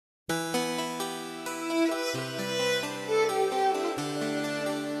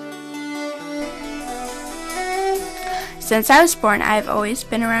Since I was born, I have always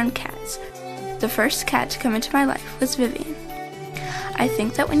been around cats. The first cat to come into my life was Vivian. I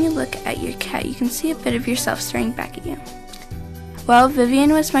think that when you look at your cat, you can see a bit of yourself staring back at you. Well,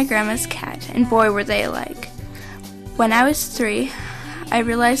 Vivian was my grandma's cat, and boy were they alike. When I was 3, I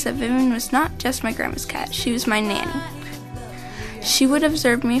realized that Vivian was not just my grandma's cat, she was my nanny. She would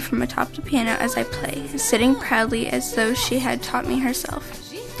observe me from atop the piano as I play, sitting proudly as though she had taught me herself.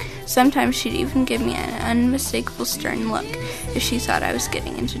 Sometimes she'd even give me an unmistakable stern look if she thought I was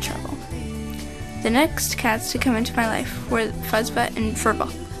getting into trouble. The next cats to come into my life were Fuzzbutt and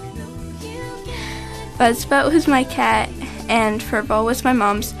Furball. Fuzzbutt was my cat and Furball was my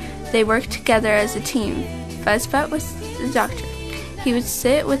mom's. They worked together as a team. Fuzzbutt was the doctor. He would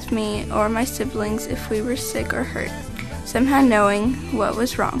sit with me or my siblings if we were sick or hurt, somehow knowing what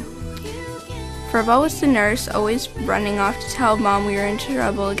was wrong. Furball was the nurse, always running off to tell Mom we were into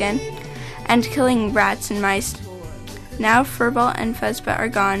trouble again, and killing rats and mice. Now Furball and Fuzzbutt are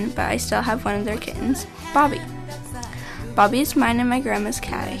gone, but I still have one of their kittens, Bobby. Bobby is mine and my grandma's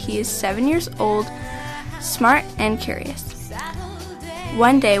cat. He is 7 years old, smart and curious.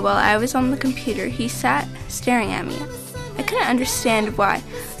 One day while I was on the computer, he sat staring at me. I couldn't understand why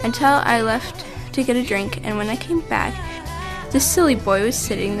until I left to get a drink, and when I came back, this silly boy was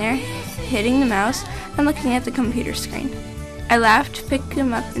sitting there, hitting the mouse and looking at the computer screen. I laughed, picked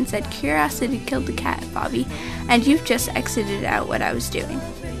him up, and said, "Curiosity killed the cat, Bobby, and you've just exited out what I was doing."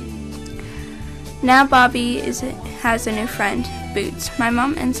 Now Bobby has a new friend, Boots, my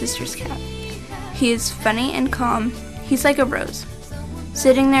mom and sister's cat. He is funny and calm. He's like a rose,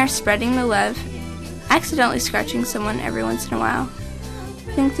 sitting there spreading the love, accidentally scratching someone every once in a while.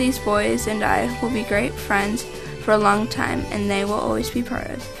 I think these boys and I will be great friends for a long time, and they will always be part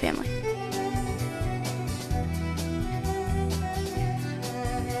of the family.